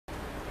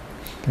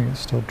I think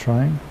it's still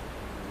trying.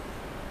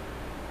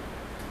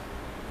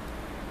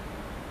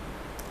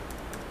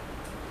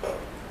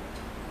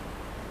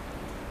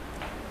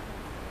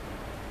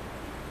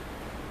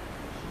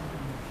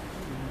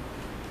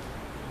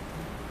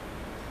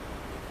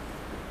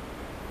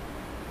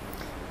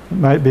 It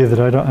might be that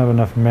I don't have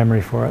enough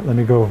memory for it. Let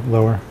me go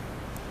lower.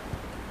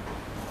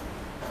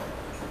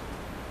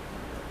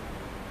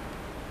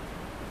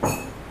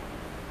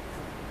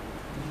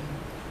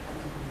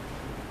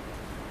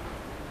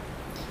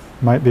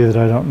 Might be that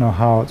I don't know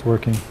how it's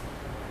working.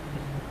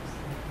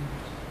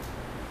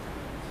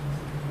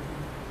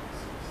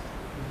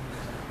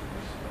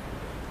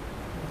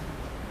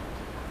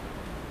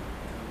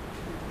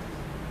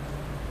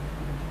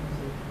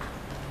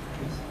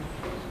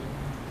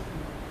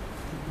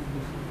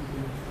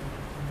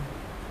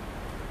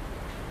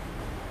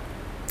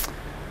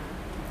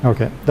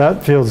 Okay,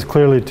 that feels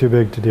clearly too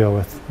big to deal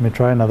with. Let me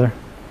try another.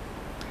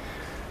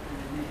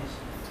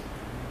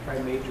 Try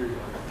major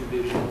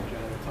division,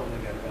 John. It's only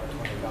got about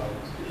 20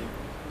 vowels.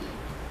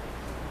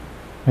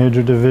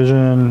 Major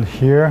division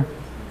here.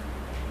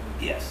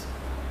 Yes.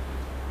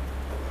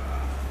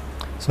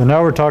 So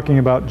now we're talking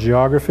about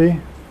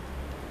geography.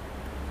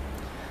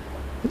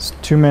 It's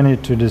too many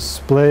to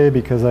display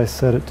because I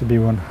set it to be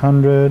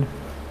 100, I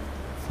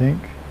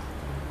think.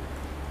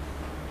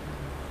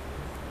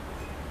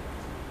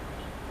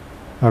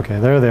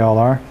 Okay, there they all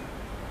are.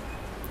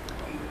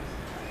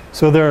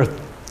 So there are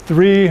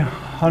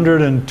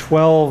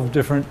 312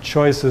 different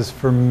choices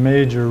for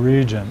major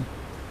region.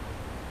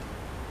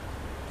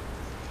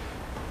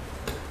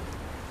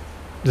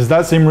 Does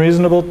that seem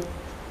reasonable?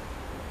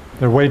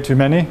 There are way too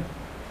many?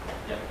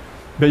 Yeah.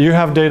 But you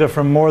have data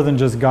from more than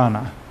just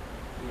Ghana.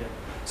 Yeah.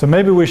 So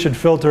maybe we should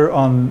filter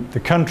on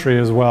the country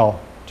as well,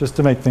 just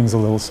to make things a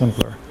little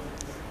simpler.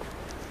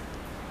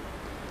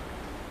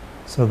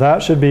 So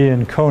that should be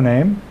in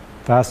coname.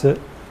 Facet,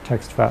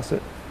 text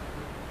facet.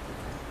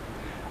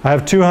 I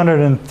have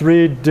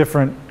 203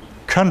 different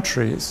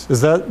countries. Is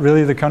that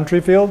really the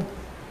country field?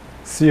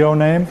 CO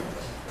name?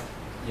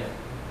 Yeah.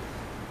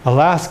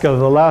 Alaska,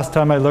 the last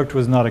time I looked,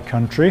 was not a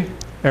country.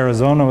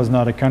 Arizona was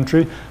not a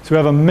country. So we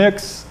have a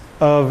mix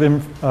of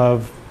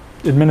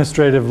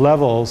administrative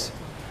levels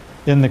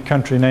in the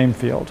country name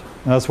field.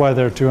 And that's why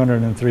there are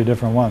 203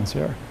 different ones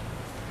here.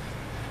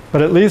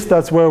 But at least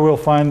that's where we'll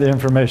find the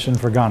information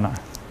for Ghana.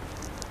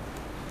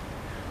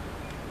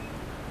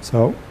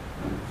 So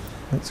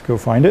let's go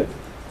find it.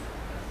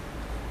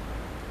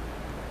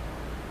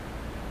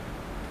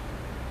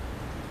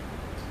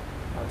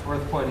 It's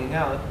worth pointing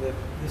out that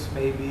this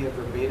may be a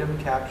verbatim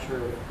capture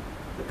of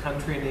the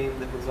country name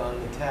that was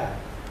on the tag.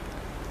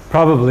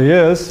 Probably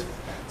is,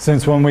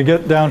 since when we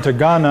get down to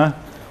Ghana,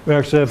 we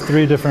actually have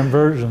 3 different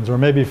versions, or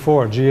maybe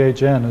 4,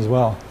 GHN as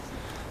well.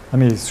 Let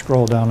me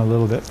scroll down a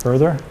little bit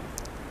further.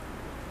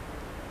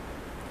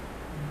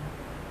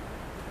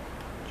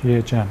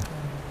 GHN.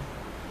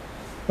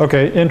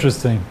 Okay,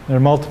 interesting. There are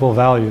multiple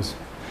values.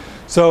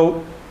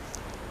 So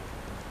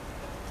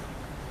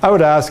I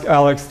would ask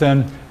Alex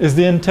then, is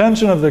the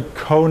intention of the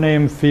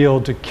coname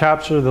field to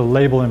capture the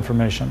label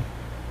information?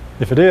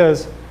 If it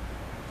is,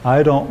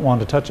 I don't want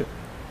to touch it.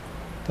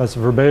 That's a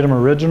verbatim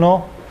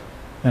original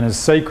and is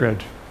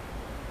sacred.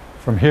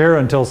 From here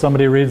until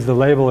somebody reads the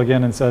label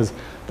again and says,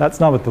 that's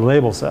not what the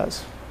label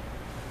says,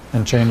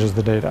 and changes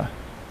the data.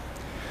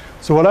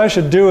 So what I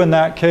should do in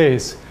that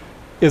case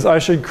is I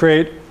should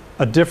create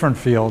a different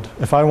field.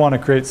 If I want to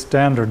create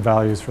standard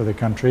values for the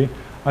country,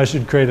 I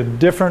should create a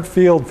different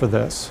field for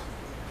this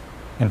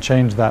and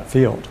change that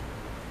field.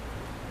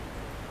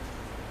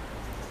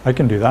 I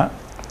can do that.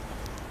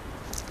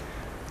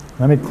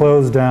 Let me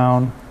close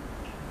down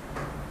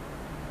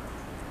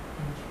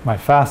my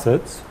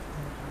facets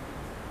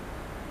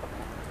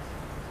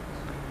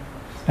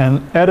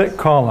and edit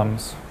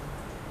columns.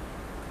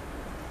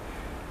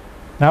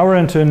 Now we're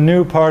into a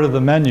new part of the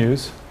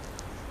menus.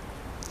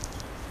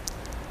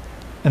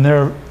 And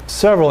there are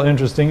several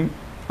interesting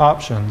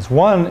options.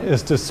 One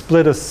is to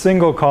split a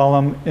single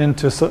column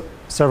into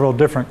several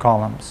different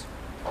columns.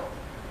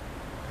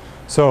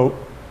 So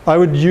I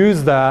would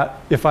use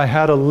that if I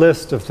had a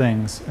list of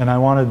things and I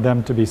wanted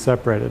them to be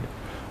separated.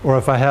 Or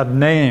if I had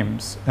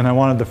names and I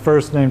wanted the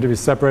first name to be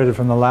separated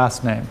from the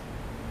last name.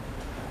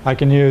 I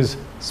can use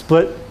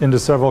split into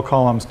several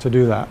columns to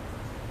do that.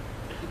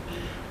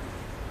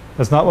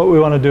 That's not what we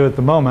want to do at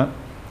the moment.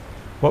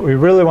 What we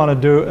really want to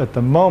do at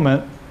the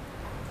moment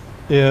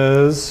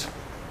is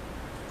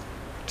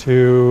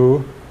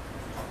to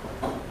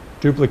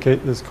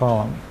duplicate this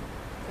column,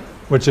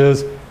 which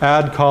is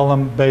add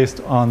column based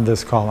on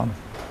this column.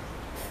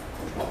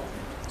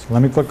 So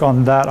let me click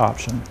on that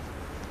option.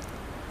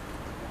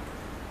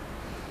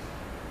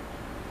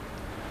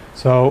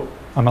 So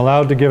I'm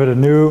allowed to give it a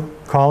new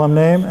column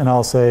name, and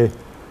I'll say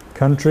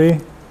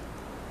country.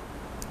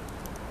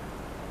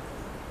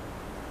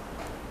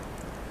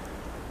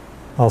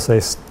 I'll say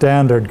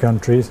standard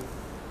countries.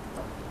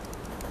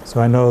 So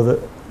I know that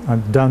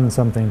I've done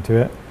something to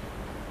it.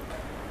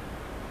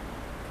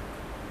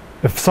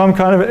 If some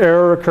kind of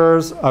error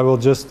occurs, I will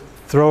just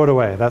throw it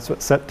away. That's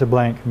what set to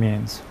blank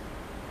means.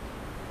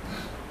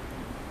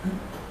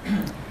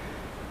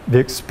 The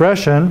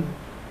expression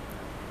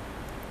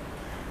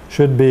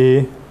should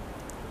be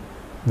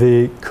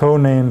the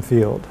coname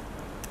field.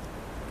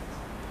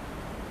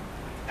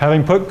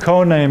 Having put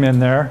coname in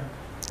there,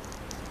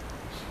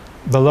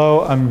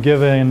 below I'm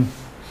giving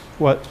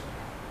what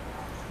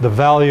the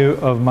value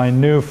of my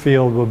new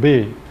field will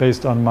be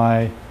based on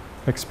my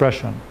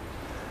expression.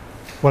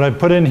 What I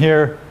put in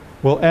here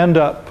will end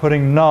up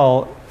putting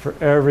null for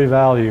every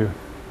value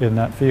in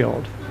that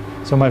field.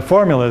 So my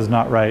formula is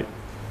not right.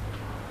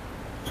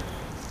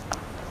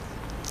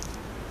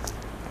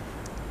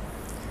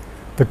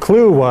 The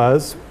clue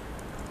was,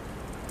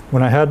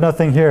 when I had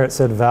nothing here, it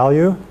said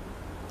value.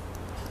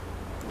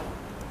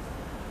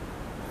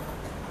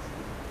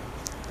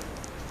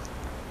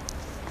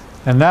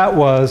 And that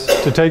was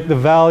to take the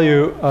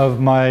value of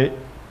my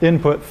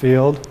input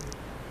field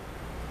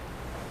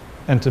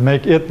and to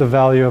make it the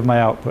value of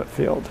my output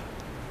field.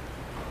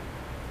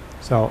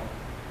 So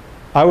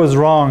I was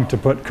wrong to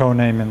put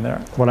coname in there.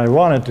 What I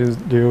wanted to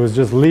do was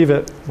just leave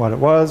it what it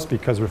was,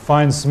 because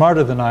Refine's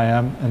smarter than I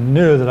am and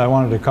knew that I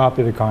wanted to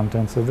copy the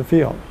contents of the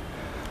field.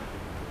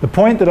 The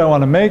point that I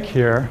want to make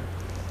here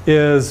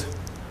is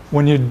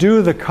when you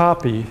do the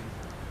copy,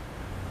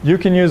 you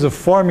can use a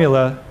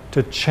formula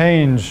to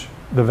change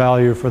the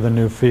value for the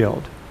new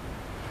field.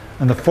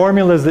 And the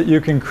formulas that you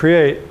can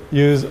create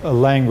use a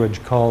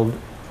language called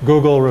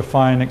Google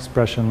Refine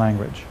Expression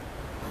Language.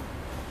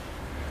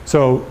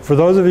 So for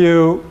those of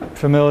you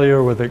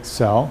familiar with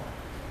Excel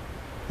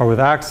or with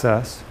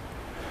Access,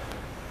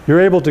 you're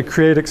able to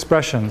create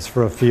expressions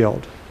for a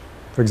field.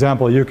 For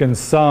example, you can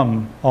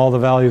sum all the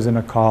values in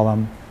a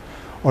column,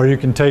 or you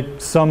can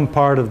take some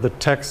part of the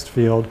text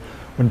field.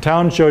 When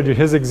Town showed you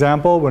his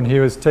example, when he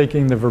was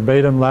taking the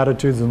verbatim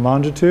latitudes and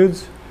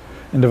longitudes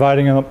and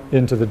dividing them up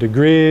into the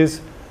degrees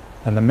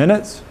and the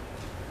minutes,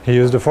 he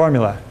used a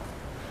formula.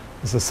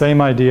 It's the same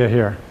idea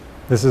here.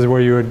 This is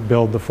where you would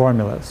build the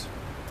formulas.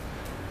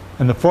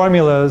 And the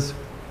formulas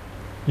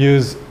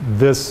use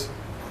this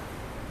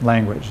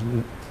language,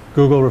 the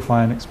Google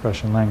Refine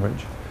Expression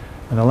Language.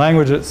 And the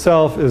language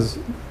itself is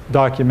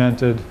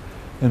documented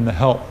in the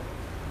help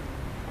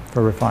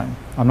for Refine.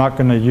 I'm not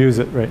going to use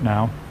it right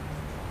now.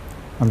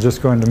 I'm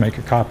just going to make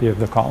a copy of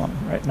the column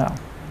right now.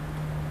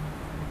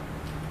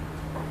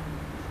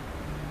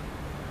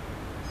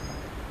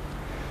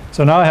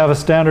 So now I have a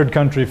standard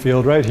country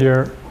field right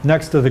here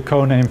next to the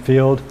coname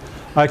field.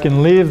 I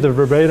can leave the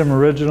verbatim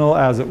original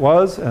as it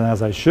was, and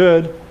as I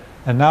should,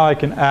 and now I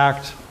can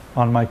act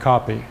on my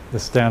copy, the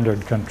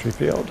standard country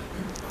field.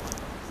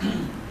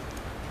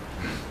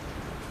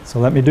 So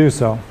let me do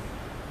so.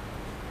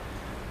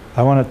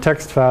 I want a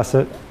text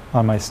facet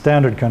on my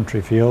standard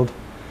country field,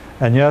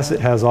 and yes, it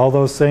has all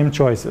those same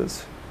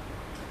choices,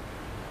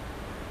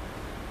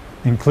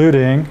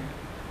 including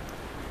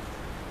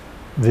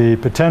the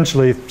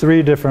potentially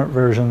 3 different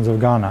versions of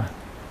Ghana.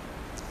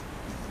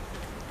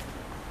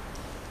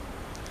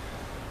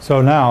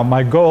 So now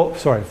my goal,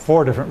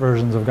 4 different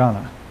versions of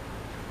Ghana.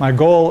 My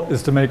goal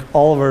is to make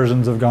all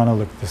versions of Ghana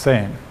look the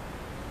same.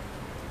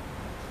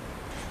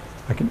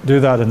 I can do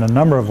that in a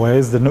number of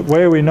ways. The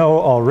way we know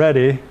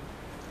already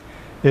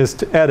is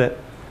to edit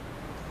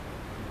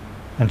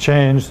and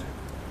change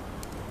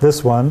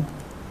this one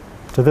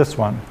to this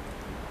one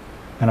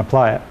and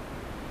apply it.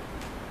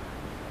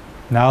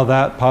 Now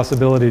that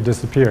possibility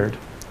disappeared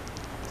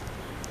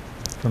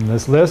from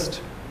this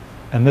list,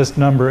 and this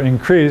number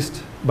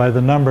increased by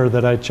the number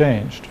that I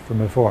changed from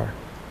before.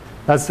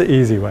 That's the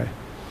easy way.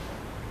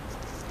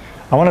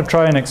 I want to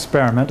try an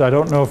experiment. I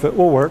don't know if it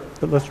will work,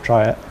 but let's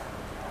try it.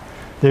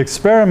 The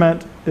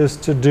experiment is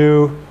to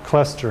do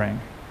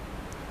clustering.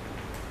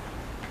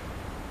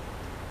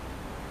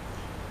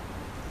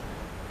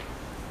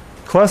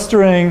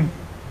 Clustering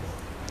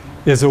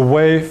is a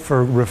way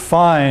for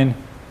Refine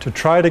to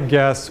try to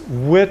guess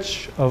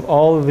which of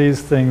all of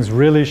these things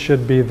really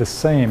should be the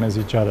same as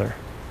each other.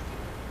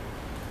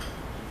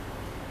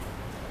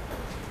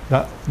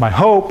 My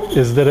hope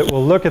is that it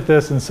will look at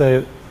this and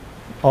say,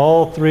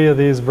 all 3 of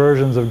these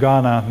versions of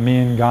Ghana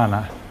mean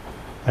Ghana.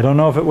 I don't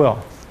know if it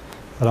will,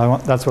 but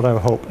that's what I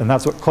hope. And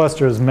that's what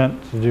cluster is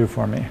meant to do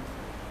for me.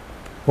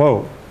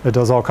 Whoa, it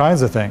does all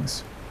kinds of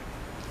things.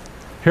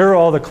 Here are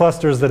all the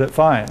clusters that it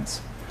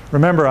finds.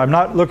 Remember, I'm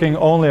not looking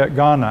only at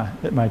Ghana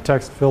at my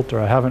text filter.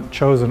 I haven't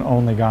chosen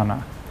only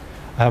Ghana.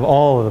 I have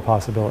all of the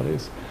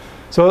possibilities.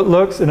 So it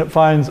looks and it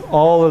finds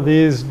all of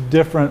these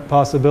different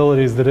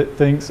possibilities that it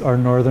thinks are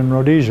Northern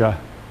Rhodesia.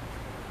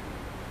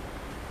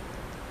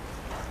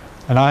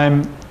 And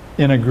I'm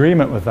in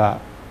agreement with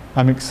that.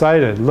 I'm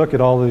excited. Look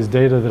at all these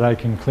data that I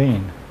can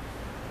clean.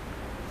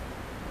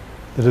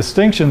 The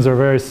distinctions are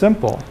very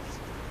simple.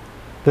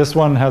 This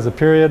one has a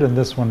period and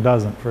this one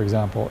doesn't, for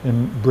example,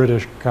 in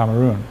British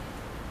Cameroon.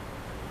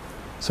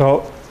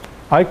 So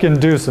I can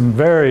do some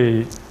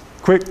very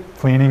quick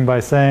cleaning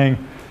by saying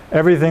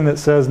everything that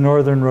says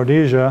Northern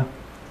Rhodesia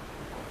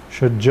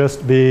should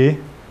just be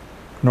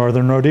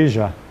Northern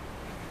Rhodesia.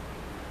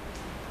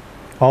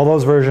 All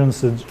those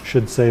versions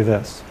should say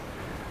this.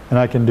 And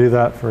I can do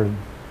that for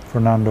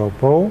Fernando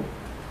Po,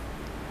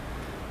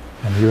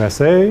 and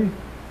USA,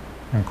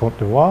 and Côte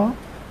d'Ivoire,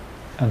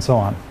 and so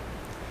on.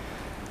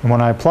 And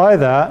when I apply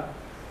that,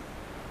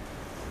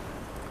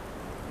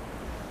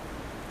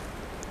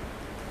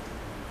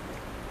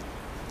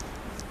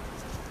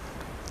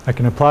 I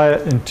can apply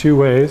it in two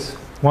ways.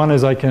 One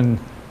is I can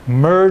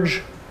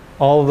merge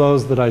all of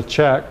those that I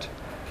checked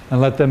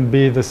and let them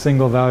be the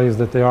single values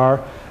that they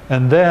are,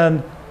 and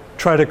then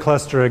try to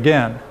cluster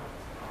again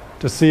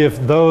to see if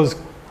those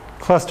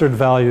clustered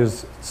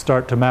values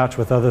start to match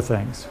with other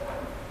things.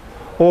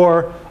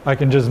 Or I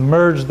can just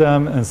merge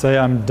them and say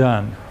I'm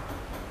done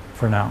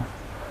for now.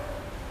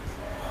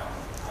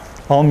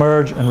 I'll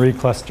merge and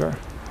recluster.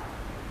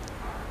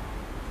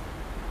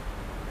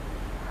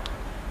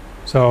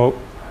 So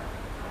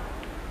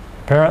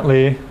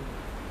apparently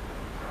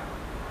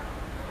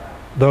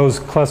those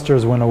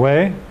clusters went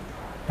away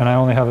and I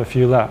only have a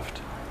few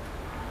left.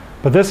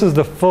 But this is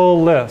the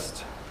full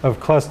list of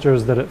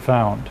clusters that it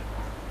found.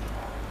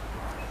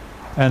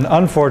 And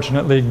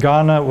unfortunately,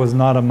 Ghana was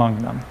not among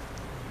them.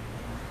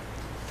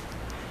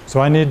 So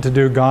I need to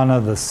do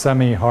Ghana the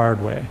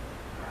semi-hard way.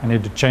 I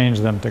need to change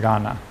them to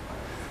Ghana.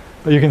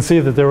 But you can see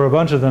that there were a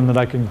bunch of them that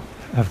I could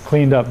have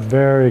cleaned up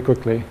very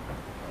quickly.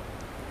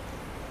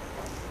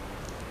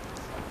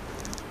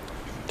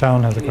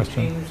 Town has a question.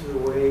 Can you change the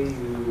way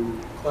you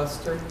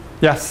cluster?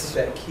 Yes. Is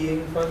that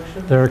keying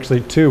function? There are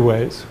actually two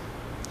ways.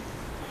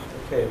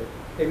 Okay,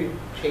 maybe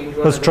change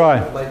one. Let's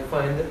try. Like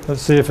find it.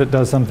 Let's see if it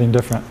does something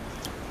different.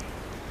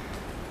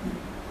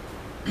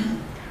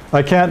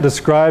 I can't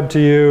describe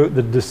to you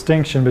the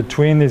distinction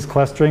between these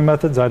clustering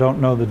methods. I don't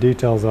know the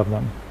details of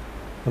them.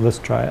 But let's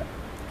try it.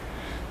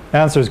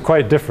 Answer is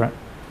quite different.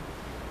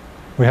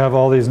 We have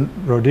all these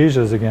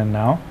Rhodesias again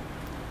now.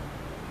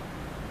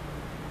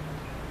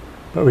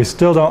 But we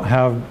still don't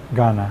have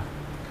Ghana.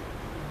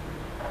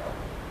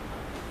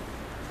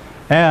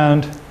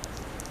 And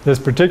this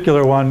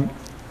particular one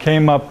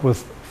came up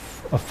with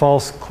a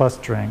false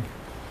clustering.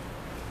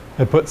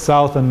 It put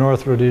South and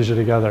North Rhodesia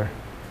together.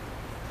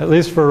 At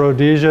least for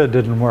Rhodesia, it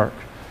didn't work.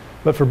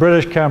 But for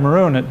British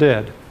Cameroon, it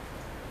did.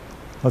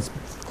 Let's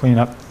clean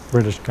up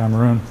British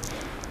Cameroon,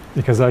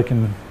 because I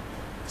can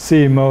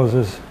see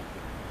Moses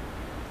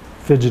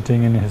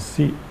fidgeting in his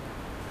seat.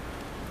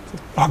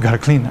 Oh, gotta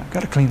clean that,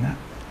 gotta clean that.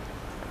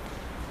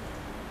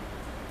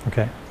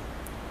 Okay,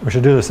 we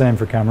should do the same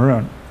for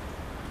Cameroon.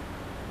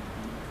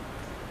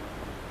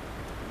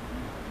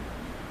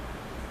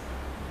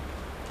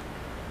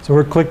 So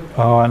we're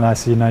oh, and I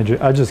see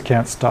Nigeria. I just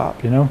can't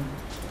stop, you know?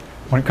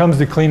 When it comes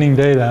to cleaning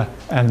data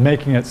and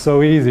making it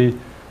so easy,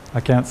 I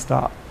can't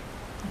stop.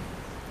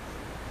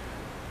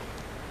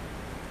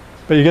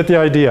 But you get the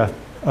idea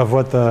of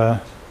what the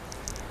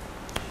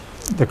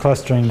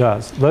clustering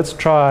does. Let's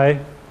try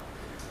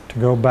to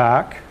go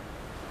back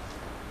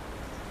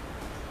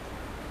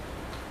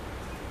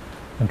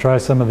and try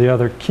some of the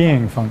other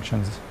keying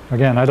functions.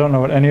 Again, I don't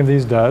know what any of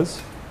these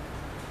does,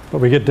 but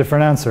we get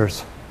different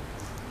answers.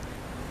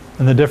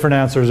 And the different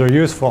answers are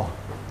useful.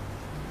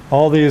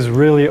 All these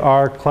really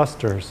are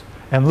clusters.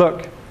 And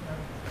look,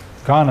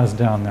 Ghana's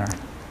down there.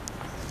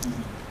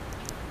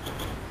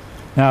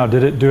 Now,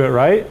 did it do it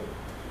right?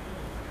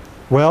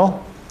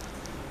 Well,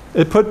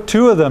 it put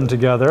two of them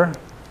together,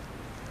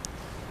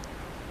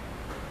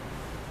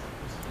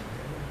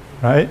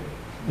 right?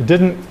 It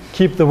didn't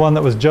keep the one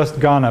that was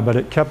just Ghana, but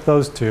it kept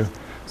those two.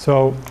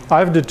 So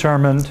I've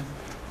determined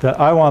that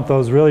I want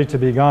those really to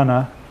be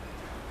Ghana.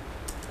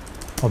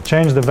 I'll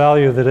change the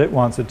value that it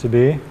wants it to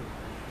be.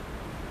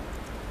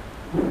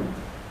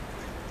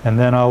 And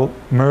then I'll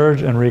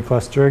merge and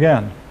recluster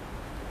again.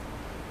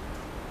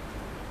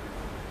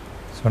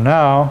 So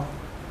now,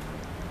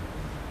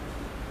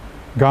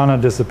 Ghana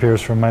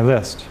disappears from my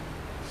list.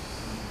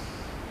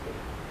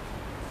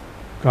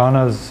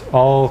 Ghana's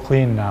all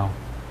clean now.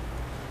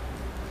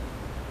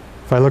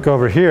 If I look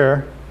over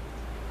here,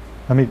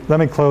 let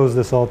me close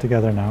this all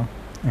together now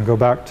and go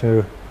back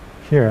to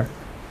here.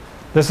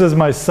 This is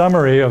my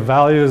summary of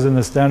values in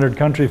the standard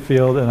country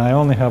field, and I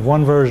only have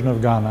one version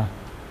of Ghana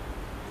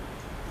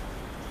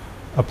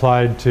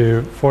applied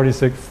to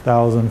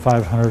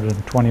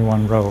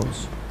 46,521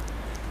 rows,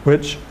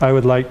 which I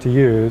would like to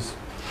use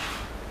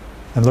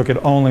and look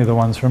at only the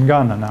ones from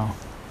Ghana now.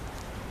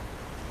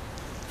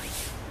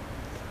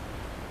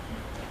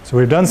 So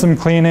we've done some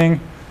cleaning.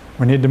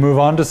 We need to move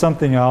on to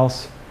something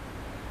else.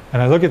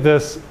 And I look at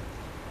this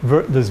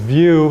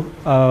view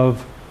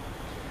of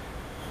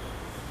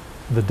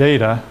the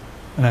data,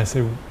 and I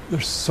say,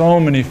 there's so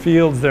many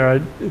fields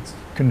there, it's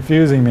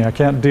confusing me. I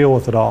can't deal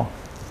with it all.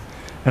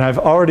 And I've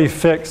already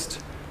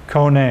fixed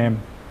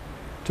co-name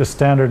to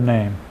standard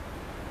name.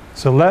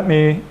 So let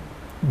me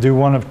do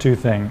one of two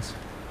things.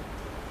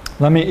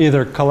 Let me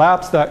either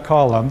collapse that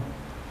column,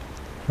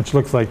 which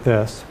looks like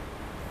this.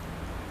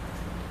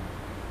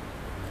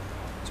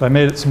 So I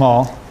made it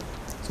small,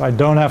 so I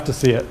don't have to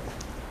see it,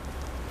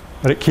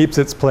 but it keeps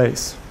its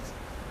place.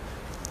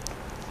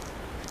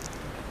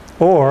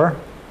 Or,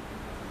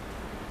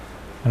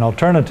 an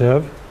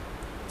alternative,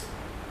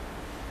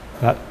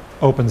 that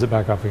opens it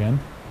back up again.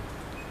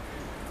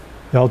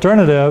 The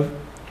alternative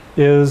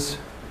is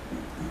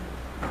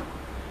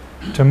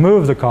to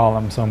move the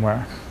column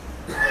somewhere.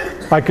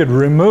 I could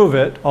remove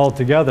it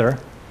altogether,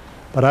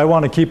 but I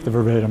want to keep the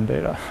verbatim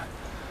data.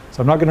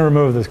 So I'm not going to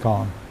remove this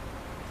column.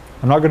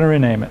 I'm not going to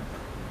rename it.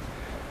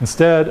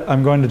 Instead,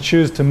 I'm going to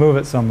choose to move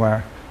it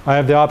somewhere. I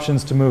have the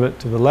options to move it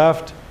to the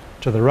left,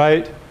 to the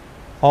right,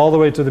 all the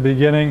way to the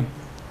beginning,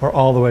 or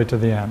all the way to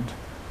the end.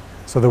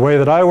 So the way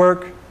that I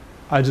work,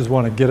 I just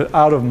want to get it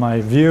out of my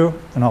view,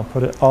 and I'll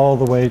put it all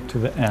the way to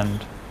the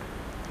end.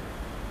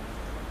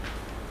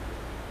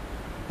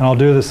 And I'll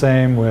do the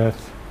same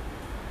with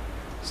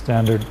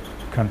standard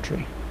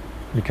country,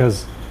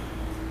 because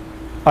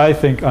I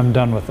think I'm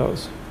done with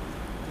those.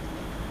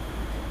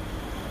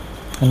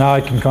 And now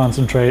I can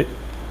concentrate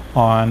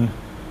on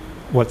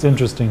what's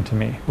interesting to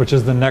me, which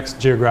is the next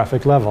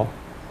geographic level.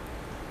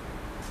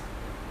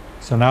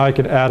 So now I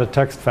could add a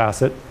text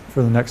facet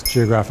for the next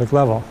geographic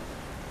level.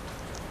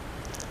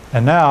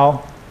 And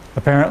now,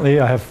 apparently,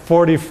 I have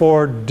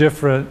 44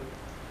 different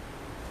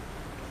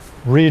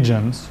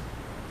regions,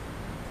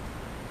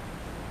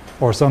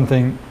 or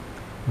something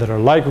that are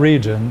like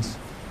regions,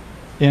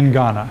 in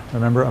Ghana.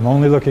 Remember, I'm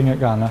only looking at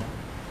Ghana,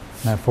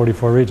 and I have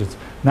 44 regions.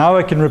 Now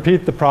I can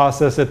repeat the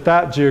process at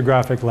that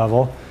geographic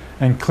level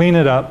and clean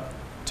it up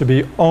to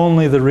be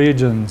only the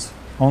regions,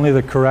 only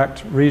the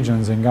correct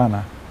regions in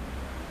Ghana.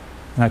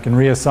 And I can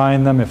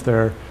reassign them if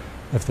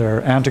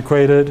they're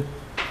antiquated.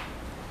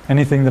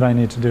 Anything that I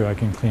need to do, I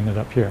can clean it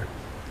up here.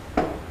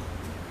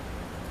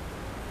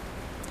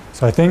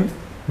 So I think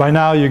by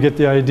now you get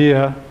the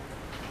idea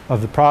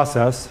of the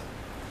process.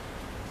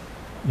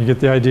 You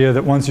get the idea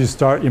that once you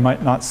start, you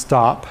might not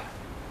stop.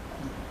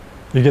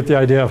 You get the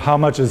idea of how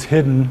much is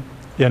hidden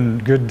in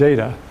good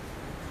data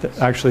that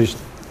actually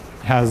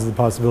has the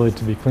possibility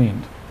to be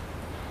cleaned.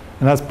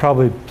 And that's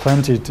probably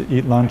plenty to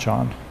eat lunch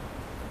on.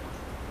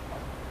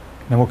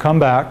 Then we'll come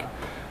back,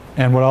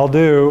 and what I'll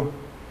do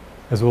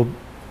is we'll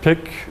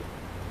pick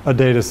a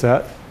data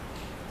set,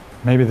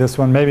 maybe this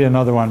one, maybe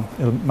another one.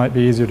 It might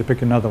be easier to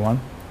pick another one.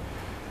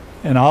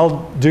 And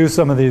I'll do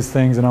some of these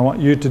things, and I want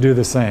you to do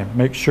the same.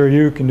 Make sure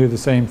you can do the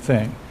same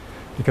thing.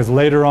 Because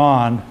later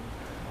on,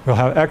 we'll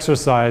have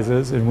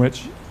exercises in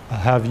which I'll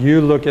have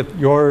you look at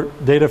your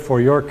data for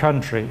your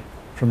country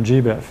from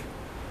GBIF,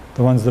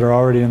 the ones that are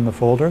already in the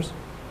folders,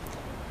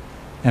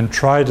 and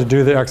try to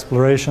do the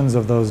explorations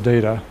of those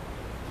data.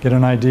 Get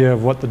an idea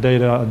of what the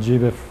data on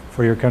GBIF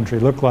for your country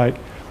look like,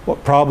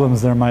 what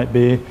problems there might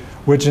be,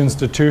 which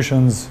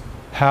institutions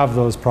have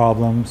those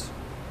problems,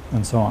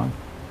 and so on.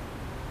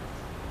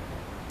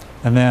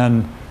 And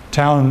then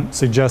Town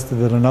suggested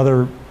that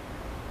another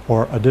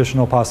or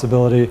additional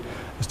possibility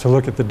is to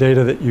look at the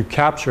data that you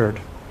captured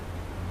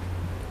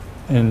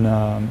in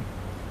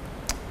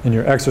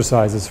your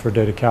exercises for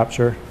data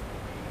capture,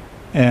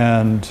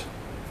 and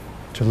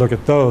to look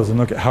at those and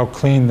look at how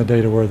clean the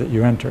data were that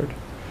you entered.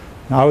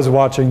 Now, I was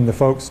watching the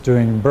folks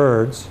doing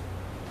birds,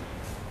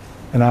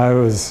 and I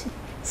was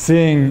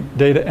seeing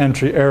data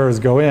entry errors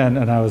go in,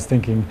 and I was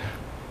thinking,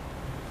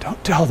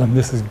 don't tell them,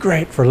 this is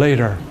great for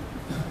later.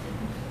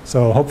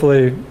 So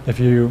hopefully, if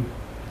you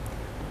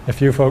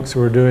folks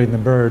who are doing the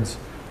birds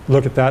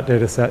look at that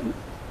data set,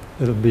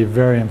 it'll be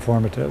very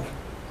informative.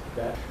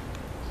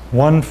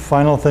 One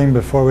final thing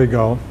before we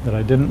go that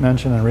I didn't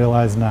mention and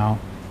realize now.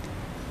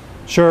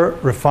 Sure,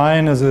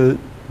 Refine is a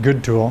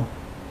good tool.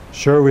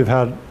 Sure, we've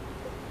had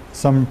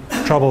some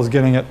troubles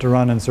getting it to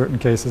run in certain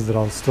cases that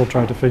I'll still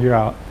try to figure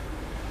out.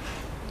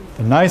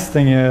 The nice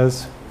thing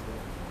is,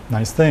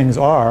 nice things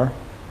are,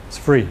 it's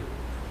free.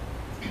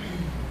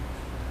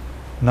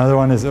 Another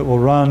one is it will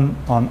run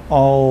on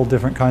all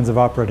different kinds of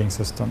operating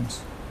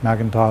systems,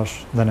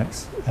 Macintosh,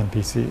 Linux, and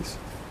PCs.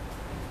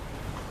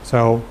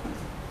 So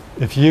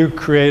if you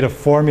create a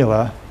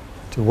formula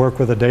to work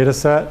with a data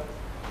set,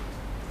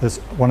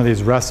 one of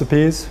these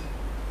recipes,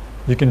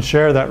 you can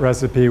share that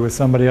recipe with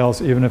somebody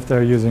else even if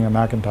they're using a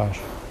Macintosh.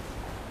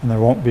 And there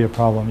won't be a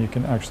problem. You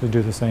can actually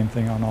do the same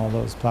thing on all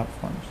those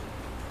platforms.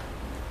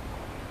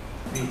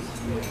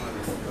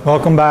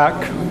 Welcome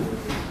back.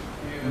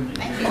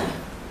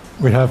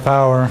 We have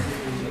power.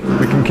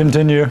 We can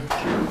continue.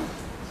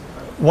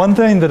 One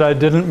thing that I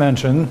didn't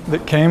mention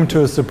that came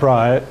to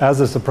as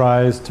a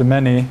surprise to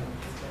many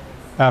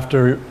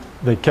after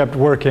they kept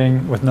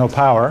working with no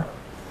power,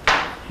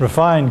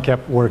 Refine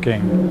kept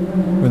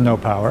working with no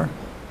power.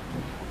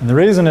 And the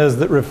reason is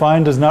that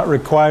Refine does not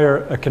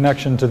require a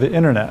connection to the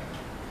internet.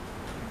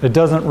 It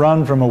doesn't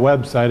run from a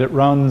website, it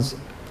runs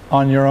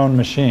on your own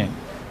machine.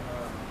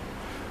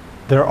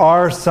 There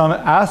are some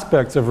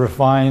aspects of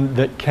Refine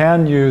that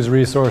can use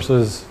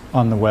resources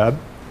on the web,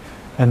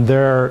 and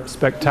they're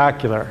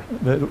spectacular,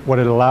 what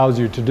it allows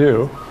you to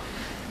do.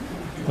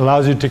 It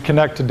allows you to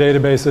connect to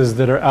databases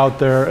that are out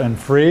there and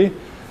free.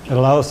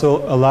 It'll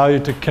also allow you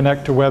to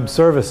connect to web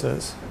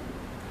services.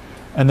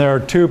 And there are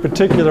two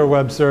particular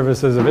web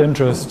services of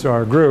interest to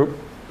our group.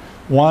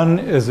 One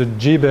is a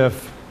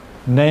GBIF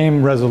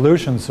name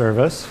resolution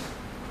service,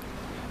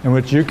 in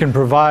which you can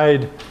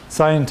provide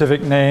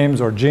scientific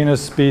names or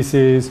genus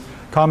species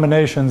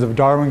combinations of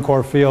Darwin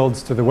core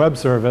fields to the web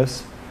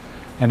service,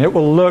 and it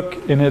will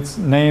look in its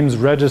names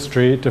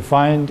registry to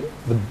find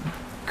the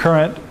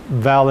current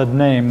valid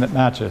name that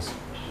matches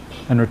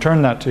and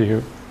return that to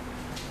you.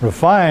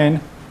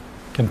 Refine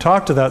can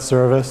talk to that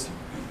service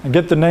and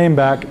get the name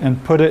back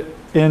and put it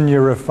in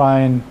your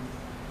Refine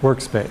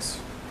workspace.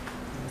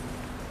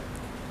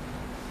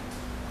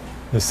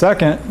 The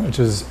second, which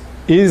is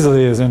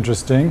easily as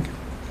interesting,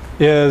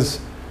 is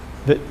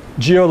that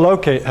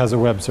Geolocate has a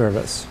web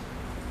service.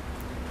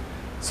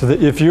 So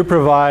that if you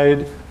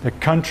provide the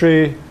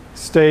country,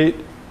 state,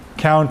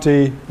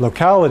 county,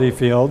 locality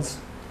fields,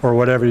 or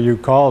whatever you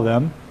call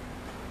them,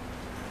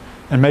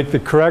 and make the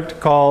correct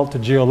call to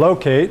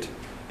Geolocate,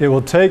 it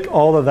will take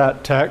all of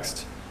that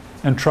text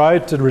and try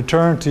to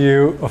return to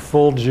you a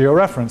full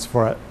georeference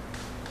for it.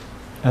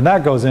 And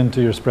that goes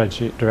into your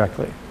spreadsheet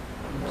directly.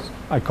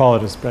 I call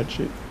it a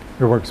spreadsheet,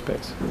 your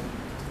workspace.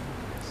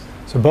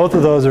 So both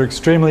of those are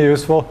extremely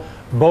useful.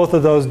 Both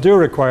of those do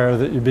require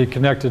that you be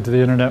connected to the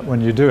internet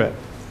when you do it,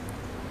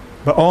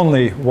 but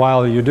only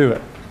while you do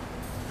it.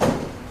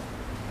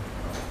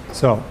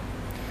 So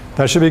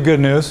that should be good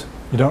news.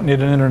 You don't need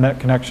an internet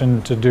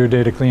connection to do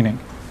data cleaning.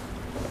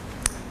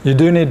 You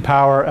do need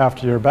power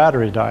after your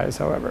battery dies,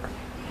 however.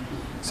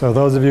 So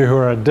those of you who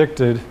are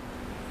addicted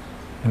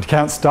and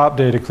can't stop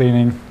data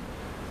cleaning,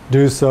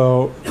 do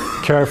so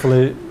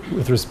carefully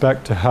with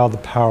respect to how the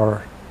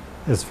power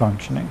is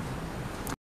functioning.